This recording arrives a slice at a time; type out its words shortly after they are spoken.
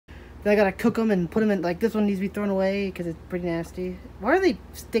Then I gotta cook them and put them in, like this one needs to be thrown away because it's pretty nasty. Why are they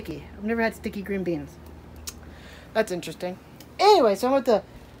sticky? I've never had sticky green beans. That's interesting. Anyway, so I'm with the...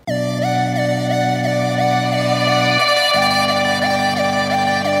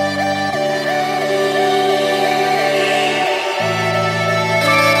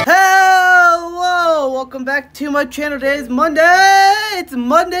 Hello! Welcome back to my channel. Today is Monday! It's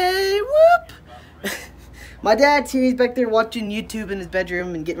Monday! Whoop! My dad's here. He's back there watching YouTube in his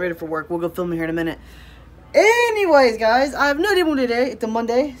bedroom and getting ready for work. We'll go film here in a minute. Anyways, guys, I have no idea what today. It's a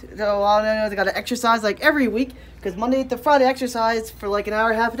Monday. So all I know is I got to exercise like every week. Because Monday to Friday, exercise for like an hour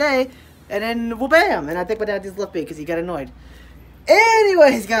and a half a day. And then, well, bam. And I think my dad just left me because he got annoyed.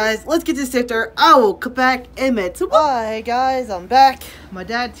 Anyways, guys, let's get this started. I will come back in a minute. So, bye, guys. I'm back. My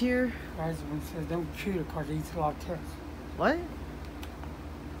dad's here. Guys, when says don't chew it because it eats a lot of ticks. What?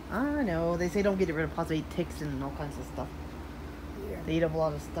 I know. They say don't get rid of possibly ticks and all kinds of stuff. Yeah. They eat up a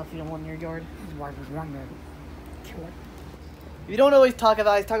lot of stuff you don't want in your yard. His wife was wanting to kill it. If you don't know what he's talking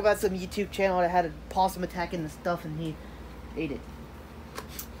about some YouTube channel that had a possum attacking the stuff and he ate it.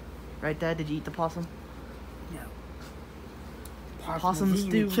 Right, Dad? Did you eat the possum? No. Possum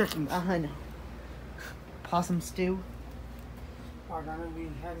stew. Chickens. I know. Possum stew. I don't know we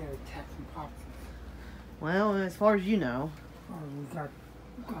had no attacks and possums. Well, as far as you know. Oh, we got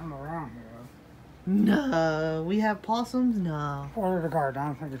them around here. No. We have possums? No. Water the garden. I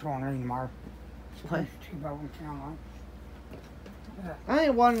don't think it's on anymore. What? Too bad we can't like. I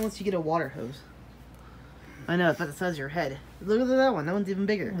ain't water unless you get a water hose. I know, it's about the size of your head. Look at that one. That one's even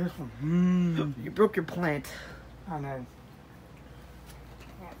bigger. This one. You broke your plant. I know.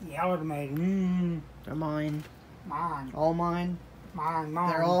 Yellow tomato. They're mine. Mine. All mine. Mine.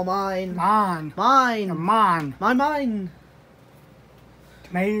 They're all mine. Mine. Mine. They're mine. Mine.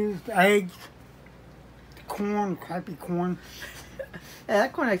 Tomatoes, eggs, corn, crappy corn. Yeah,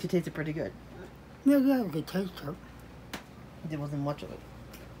 that corn actually tasted pretty good. Yeah, a good taste to it. There wasn't much of it.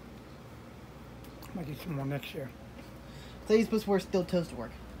 Might get some more next year. So you're supposed to wear steel toes to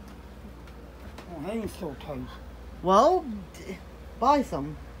work. Oh, they ain't still toes. Well, buy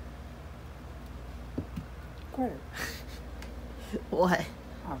some. Quit it. What?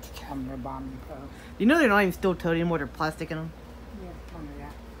 I'll have to tell them they're buying me clothes. You know they're not even steel toed anymore. They're plastic in them. Yeah, tell me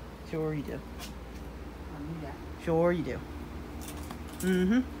that. Sure you do. I knew that. Sure you do.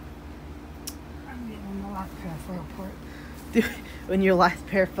 Mm-hmm. I'm getting on the last pair for apart. Dude, when your last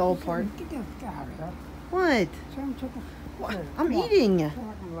pair fell apart. Get that out of here. What? Some chicken. What? Here, I'm come on. eating. Come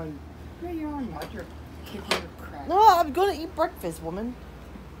on, lady. Yeah, you're on like you're kicking your crap. No, I'm gonna eat breakfast, woman.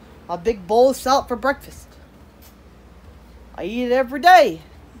 A big bowl of salad for breakfast. I eat it every day.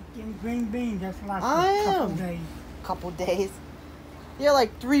 Getting green beans, that's the last I couple am. of days. Couple days. Yeah,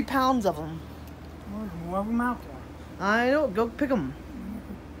 like 3 pounds of them. There's more of them out there. I know. Go pick them.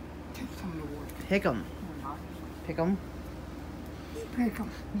 Take some of the wood. Pick them. Or not. Pick them. You pick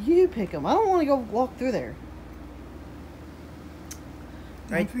them. You pick them. I don't want to go walk through there.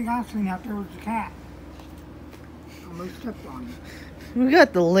 The Right. only thing I've seen out there was the cat. Almost stepped on it. We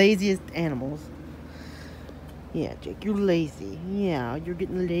got the laziest animals. Yeah, Jake, you're lazy. Yeah, you're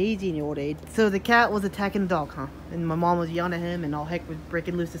getting lazy in your old age. So the cat was attacking the dog, huh? And my mom was yelling at him, and all heck was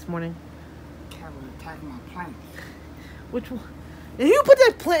breaking loose this morning. The cat was attacking my plants. Which one? And who put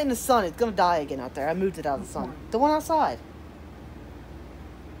that plant in the sun? It's gonna die again out there. I moved it out of the sun. Which one? The one outside.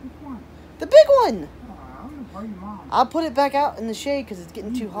 Which one? The big one! Oh, I don't know where your mom. I'll put it back out in the shade because it's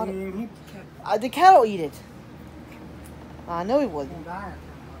getting too hot. You hit the cat. The cat will eat it. I know he wouldn't. Won't die.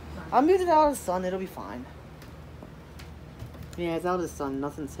 I moved it out of the sun. It'll be fine. Yeah, it's out of the sun.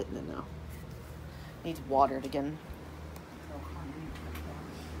 Nothing's hitting it now. Needs watered again.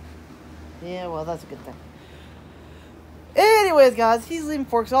 Yeah, well, that's a good thing. Anyways, guys, he's leaving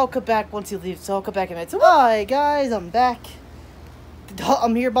for work, so I'll come back once he leaves. So I'll come back in a minute. So, hi, guys, I'm back.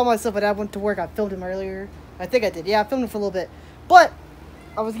 I'm here by myself, but I went to work. I filmed him earlier. I think I did. Yeah, I filmed him for a little bit. But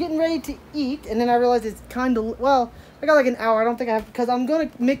I was getting ready to eat, and then I realized it's kind of, well, I got like an hour. I don't think I have, because I'm going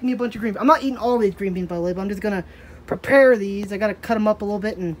to make me a bunch of green beans. I'm not eating all these green beans, by the way, but I'm just going to prepare these. I got to cut them up a little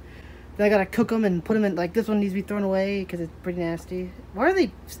bit, and then I got to cook them and put them in, like this one needs to be thrown away because it's pretty nasty. Why are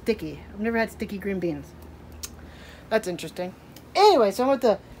they sticky? I've never had sticky green beans. That's interesting. Anyway, so I'm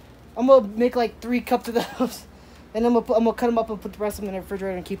gonna make like 3 cups of those, and I'm gonna cut them up and put the rest of them in the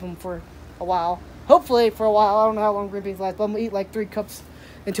refrigerator and keep them for a while. Hopefully for a while. I don't know how long green beans last, but I'm gonna eat like 3 cups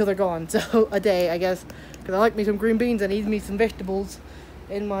until they're gone. So a day, I guess, because I like me some green beans and eat me some vegetables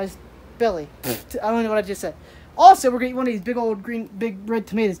in my belly. I don't know what I just said. Also, we're gonna eat one of these big red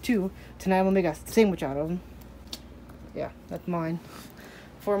tomatoes too tonight. We'll make a sandwich out of them. Yeah, that's mine.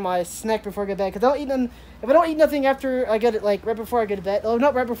 for my snack before I go to bed. Because if I don't eat nothing after I get it, like right before I go to bed, oh,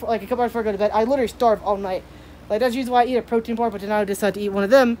 not right before, like a couple hours before I go to bed, I literally starve all night. Like that's usually why I eat a protein bar, but then I decide to eat one of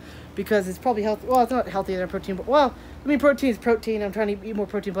them because it's probably healthy. Well, it's not healthier than a protein bar. Well, I mean, protein is protein. I'm trying to eat more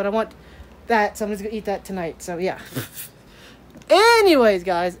protein, but I want that, so I'm just gonna eat that tonight. So yeah. Anyways,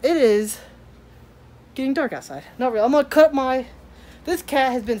 guys, it is getting dark outside. Not really. I'm gonna cut my. This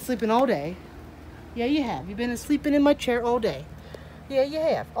cat has been sleeping all day. Yeah, you have. You've been sleeping in my chair all day. Yeah, you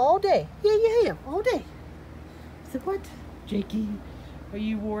have. All day. Yeah, you have. All day. I said, what? Jakey, are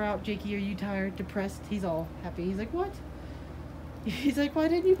you wore out? Jakey, are you tired? Depressed? He's all happy. He's like, what? He's like, why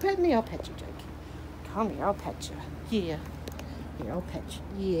didn't you pet me? I'll pet you, Jake. Come here, I'll pet you. Yeah. Here, I'll pet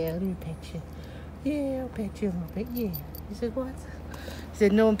you. Yeah, let me pet you. Yeah, I'll pet you a little bit. Yeah. He said, what? He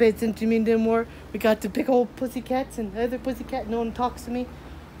said, no one pays attention to me anymore. We got the big old pussycats and the other pussycat. No one talks to me.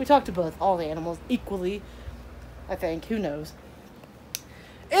 We talk to both, all the animals, equally, I think. Who knows?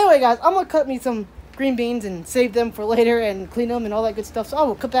 Anyway, guys, I'm going to cut me some green beans and save them for later and clean them and all that good stuff. So I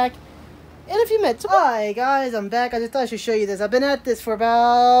will cut back in a few minutes. Hi, guys, I'm back. I just thought I should show you this. I've been at this for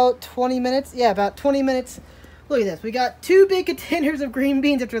about 20 minutes. Yeah, about 20 minutes. Look at this. We got 2 big containers of green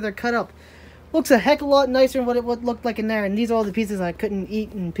beans after they're cut up. Looks a heck of a lot nicer than what it would look like in there. And these are all the pieces I couldn't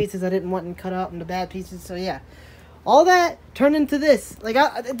eat and pieces I didn't want and cut out and the bad pieces. So, yeah. All that turned into this. Like,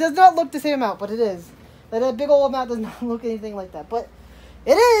 it does not look the same amount, but it is. Like, that big old amount does not look anything like that. But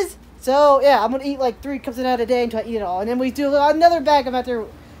it is. So, yeah, I'm going to eat like 3 cups of that a day until I eat it all. And then we do another bag of after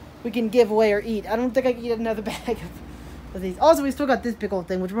we can give away or eat. I don't think I can eat another bag of these. Also, we still got this big old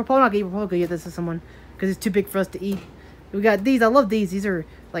thing, which we're probably not going to eat. We're probably going to give this to someone because it's too big for us to eat. We got these. I love these. These are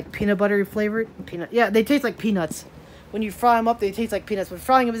like peanut butter flavored. Yeah, they taste like peanuts. When you fry them up, they taste like peanuts. But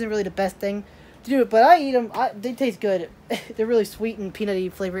frying them isn't really the best thing to do it. But I eat them. They taste good. They're really sweet and peanutty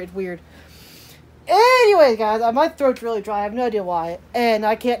flavor. It's weird. Anyways, guys, my throat's really dry. I have no idea why. And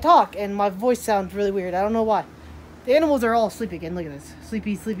I can't talk. And my voice sounds really weird. I don't know why. The animals are all asleep again. Look at this.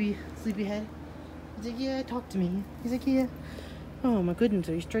 Sleepy head. He's like, yeah, talk to me. He's like, yeah. Oh, my goodness.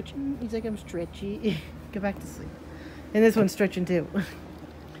 Are you stretching? He's like, I'm stretchy. Go back to sleep. And this one's stretching too.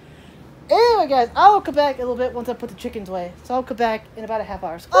 Anyway, guys, I will come back a little bit once I put the chickens away. So I'll come back in about a half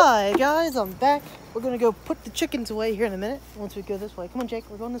hour. Hi, guys, I'm back. We're going to go put the chickens away here in a minute. Once we go this way. Come on, Jake.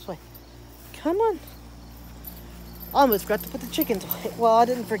 We're going this way. Come on. I almost forgot to put the chickens away. Well, I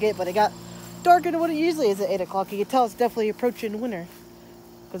didn't forget, but it got darker than what it usually is at 8 o'clock. You can tell it's definitely approaching winter.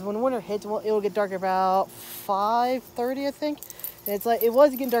 Because when winter hits, it'll get darker about 5:30, I think. And it's like, it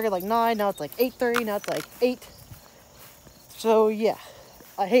was getting darker at like 9. Now it's like 8:30. Now it's like 8. So, yeah.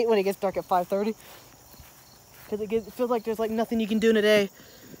 I hate when it gets dark at 5:30. Because it feels like there's like nothing you can do in a day.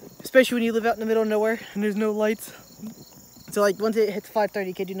 Especially when you live out in the middle of nowhere and there's no lights. So, like, once it hits 5:30,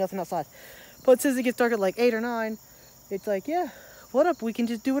 you can't do nothing outside. But since it gets dark at like 8 or 9, it's like, yeah, what up? We can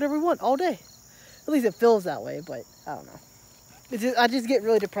just do whatever we want all day. At least it feels that way, but I don't know. I just get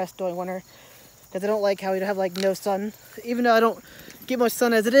really depressed during winter. Because I don't like how we have like no sun. Even though I don't get much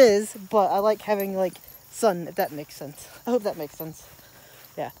sun as it is. But I like having like sun, if that makes sense. I hope that makes sense.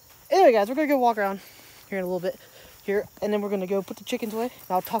 Yeah. Anyway, guys, we're going to go walk around here in a little bit. Here. And then we're going to go put the chickens away.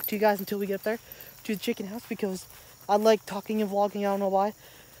 And I'll talk to you guys until we get up there to the chicken house. Because I like talking and vlogging. I don't know why.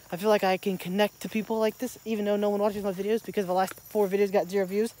 I feel like I can connect to people like this. Even though no one watches my videos. Because the last 4 videos got 0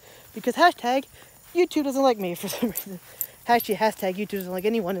 views. Because hashtag YouTube doesn't like me for some reason. Hashtag YouTube doesn't like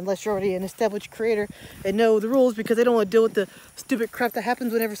anyone unless you're already an established creator and know the rules, because they don't want to deal with the stupid crap that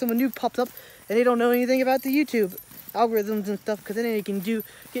happens whenever someone new pops up and they don't know anything about the YouTube algorithms and stuff, because then they can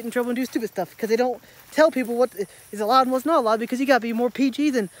get in trouble and do stupid stuff because they don't tell people what is allowed and what's not allowed, because you gotta be more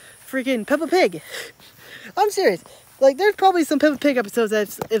PG than freaking Peppa Pig. I'm serious. Like, there's probably some Peppa Pig episodes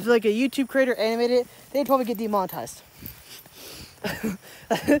that if like a YouTube creator animated it, they'd probably get demonetized.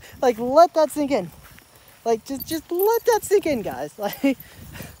 Like, let that sink in. Like, just let that sink in, guys. Like, I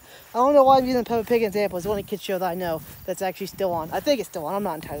don't know why I'm using Peppa Pig example. It's the only kids show that I know that's actually still on. I think it's still on. I'm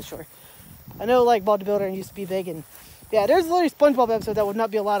not entirely sure. I know, like, Bodybuilder used to be big, and yeah, there's literally SpongeBob episodes that would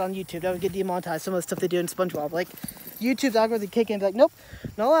not be allowed on YouTube. That would get demonetized. Some of the stuff they do in SpongeBob, like YouTube's algorithm kick in and be like, nope,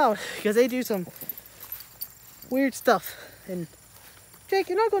 not allowed, because they do some weird stuff. And Jake,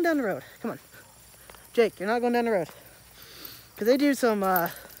 you're not going down the road. Come on, Jake, you're not going down the road, because they do some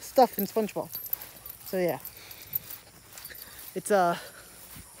stuff in SpongeBob. So yeah, it's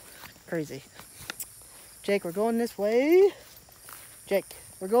crazy. Jake, we're going this way. Jake,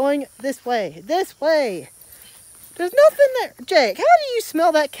 we're going this way. This way. There's nothing there. Jake, how do you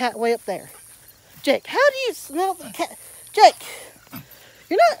smell that cat way up there? Jake, how do you smell the cat? Jake,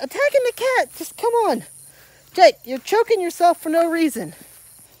 you're not attacking the cat. Just come on. Jake, you're choking yourself for no reason.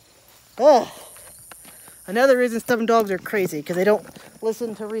 Ugh. Another reason stubborn dogs are crazy, because they don't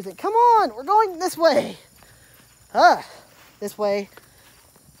listen to reason. Come on, we're going this way. This way.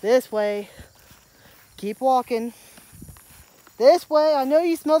 This way. Keep walking. This way. I know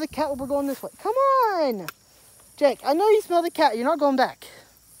you smell the cat when we're going this way. Come on. Jake, I know you smell the cat. You're not going back.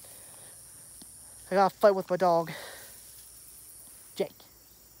 I gotta fight with my dog. Jake,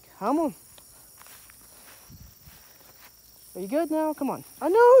 come on. Are you good now? Come on. I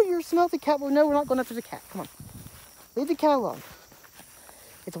know you smell the cat, but no, we're not going after the cat. Come on. Leave the cat alone.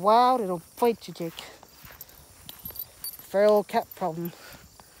 It's wild. It'll fight you, Jake. Feral cat problem.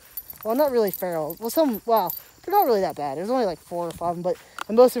 Well, not really feral. Well, they're not really that bad. There's only like 4 or 5 of them, but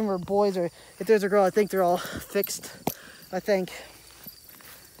and most of them are boys, or if there's a girl, I think they're all fixed. I think.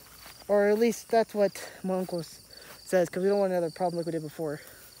 Or at least that's what my uncle says, because we don't want another problem like we did before.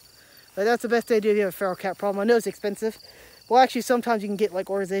 But that's the best idea if you have a feral cat problem. I know it's expensive. Well, actually, sometimes you can get like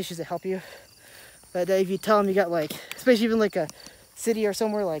organizations that help you. But if you tell them you got like, especially even like a city or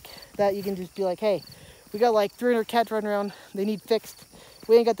somewhere like that, you can just be like, hey, we got like 300 cats running around. They need fixed.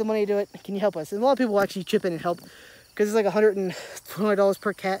 We ain't got the money to do it. Can you help us? And a lot of people will actually chip in and help, because it's like $120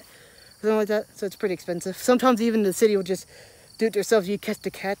 per cat, or something like that. So it's pretty expensive. Sometimes even the city will just do it themselves. You catch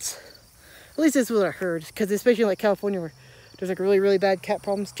the cats. At least this is what I heard, because especially in like California where there's like really, really bad cat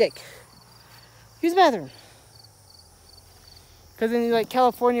problems. Jake, use the bathroom. Because in like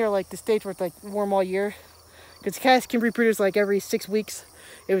California or like the states where it's like warm all year, because cats can reproduce like every 6 weeks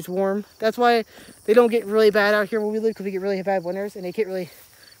if it's warm. That's why they don't get really bad out here where we live, because we get really bad winters and they can't really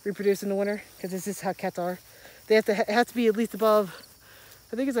reproduce in the winter, because this is how cats are. They have to it has to be at least above,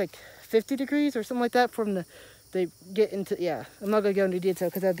 I think it's like 50 degrees or something like that from they get into, yeah. I'm not gonna go into detail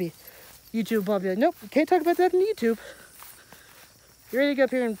because that'd be YouTube will be like, nope, we can't talk about that on YouTube. You ready to go up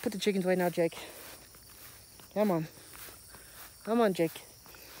here and put the chickens away now, Jake? Come on. Come on, Jake.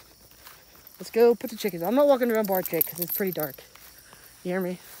 Let's go put the chickens. I'm not walking around bar, Jake, because it's pretty dark. You hear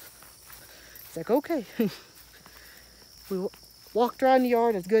me? It's like, okay. We walked around the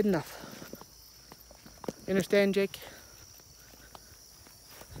yard, it's good enough. You understand, Jake?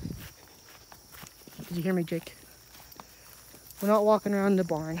 Did you hear me, Jake? We're not walking around the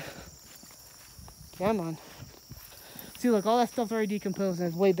barn. Come on. See, look, all that stuff's already decomposed and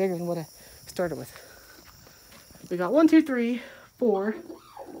it's way bigger than what I started with. We got 1, 2, 3, 4.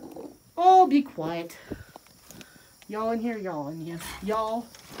 Oh, be quiet. Y'all in here, y'all in here. Y'all.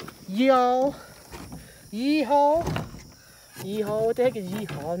 Y'all. Yeehaw. Yeehaw. What the heck is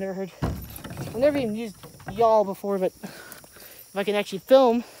yeehaw? I've never even used y'all before, but if I can actually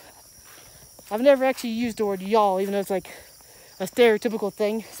film, I've never actually used the word y'all, even though it's like a stereotypical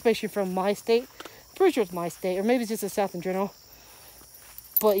thing, especially from my state. I'm pretty sure it's my state, or maybe it's just the South in general.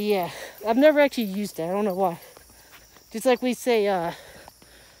 But yeah, I've never actually used that. I don't know why. Just like we say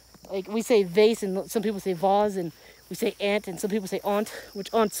vase, and some people say vase, and we say aunt, and some people say aunt,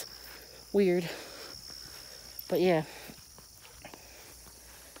 which aunt's weird. But yeah.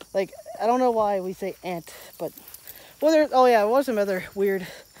 Like, I don't know why we say aunt, but well, there was some other weird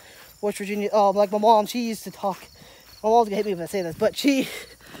West Virginia. Oh, like my mom, she used to talk. My mom's gonna hate me if I say this, but she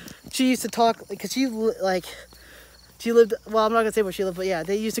used to talk because she lived. Well, I'm not gonna say where she lived, but yeah,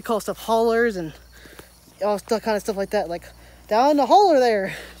 they used to call stuff hollers and all stuff, kind of stuff like that. Like down the holler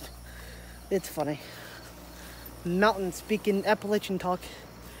there. It's funny. Mountain speaking Appalachian talk.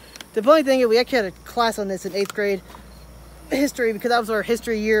 The funny thing is, we actually had a class on this in 8th grade. History, because that was our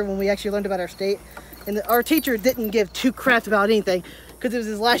history year when we actually learned about our state, and our teacher didn't give 2 craps about anything, because it was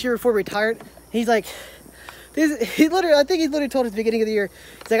his last year before he retired. He's like, I think he literally told us at the beginning of the year,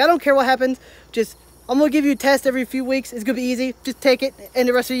 he's like, I don't care what happens, just I'm gonna give you a test every few weeks. It's gonna be easy, just take it, and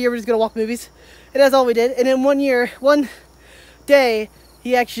the rest of the year we're just gonna walk movies. And that's all we did. And then one day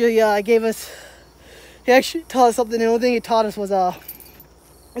he actually he actually taught us something. The only thing he taught us was this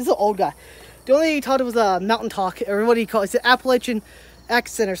is an old guy. The only thing he taught us was mountain talk, or what do you call it? It's an Appalachian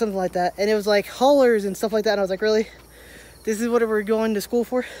accent or something like that. And it was like hollers and stuff like that. And I was like, really? This is what we're going to school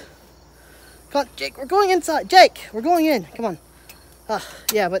for? Come on, Jake, we're going inside. Jake, we're going in. Come on.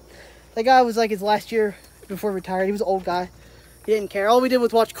 Yeah, but that guy was like his last year before he retired. He was an old guy. He didn't care. All we did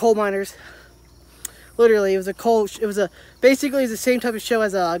was watch coal miners. Literally, basically the same type of show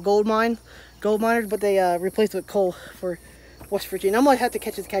as a gold miners, but they replaced it with coal for West Virginia. I'm gonna have to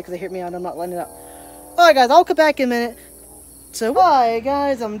catch this cat because they hear me out and I'm not letting it out. Alright guys, I'll come back in a minute. So, hi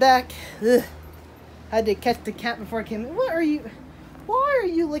guys, I'm back. Ugh. I had to catch the cat before I came in. Why are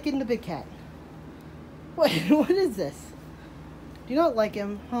you licking the big cat? What is this? Do you not like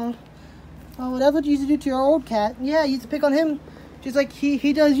him, huh? Oh, well, that's what you used to do to your old cat. Yeah, you used to pick on him just like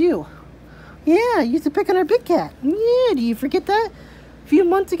he does you. Yeah, you used to pick on our big cat. Yeah, do you forget that? A few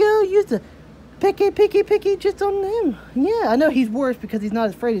months ago, you used to picky just on him. Yeah, I know he's worse because he's not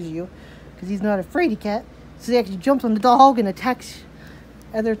as afraid as you. Because he's not a fraidy cat. So he actually jumps on the dog and attacks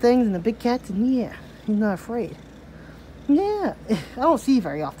other things and the big cats. And yeah, he's not afraid. Yeah, I don't see you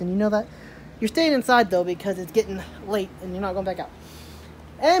very often. You know that? You're staying inside though because it's getting late and you're not going back out.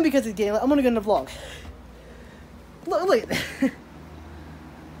 And because it's getting late, I'm going to go in the vlog. Look at that.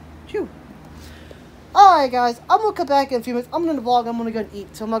 Phew. Alright guys, I'm going to come back in a few minutes. I'm going to vlog. I'm going to go and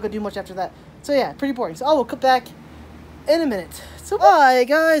eat. So I'm not going to do much after that. So yeah, pretty boring. So I will come back in a minute. So alright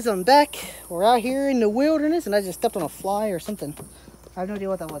guys, I'm back. We're out here in the wilderness and I just stepped on a fly or something. I have no idea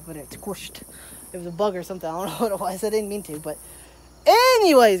what that was, but it squished. It was a bug or something. I don't know what it was. I didn't mean to, but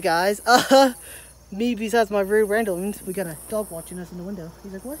anyways guys, me besides my rear Randall, we got a dog watching us in the window.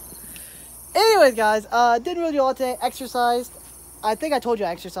 He's like, what? Anyways guys, didn't really do a lot today. Exercised. I think I told you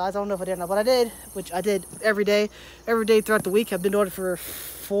I exercised. I don't know if I did or not, but I did, which I did every day throughout the week. I've been doing it for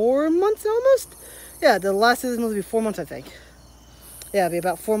 4 months almost. Yeah, the last of this month will be 4 months, I think. Yeah, it'll be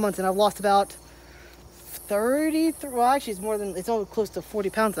about 4 months, and I've lost about 30. Well, actually, it's more than, it's all close to 40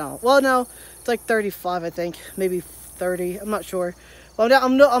 pounds now. Well, no, it's like 35, I think, maybe 30. I'm not sure. Well,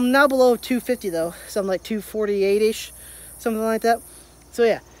 I'm now below 250 though, so I'm like 248ish, something like that. So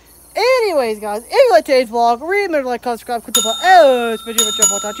yeah. Anyways, guys, if you like today's vlog, remember to like, comment, subscribe, click the bell. Oh, it's been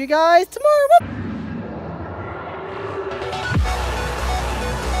I'll talk to you guys tomorrow. Bye.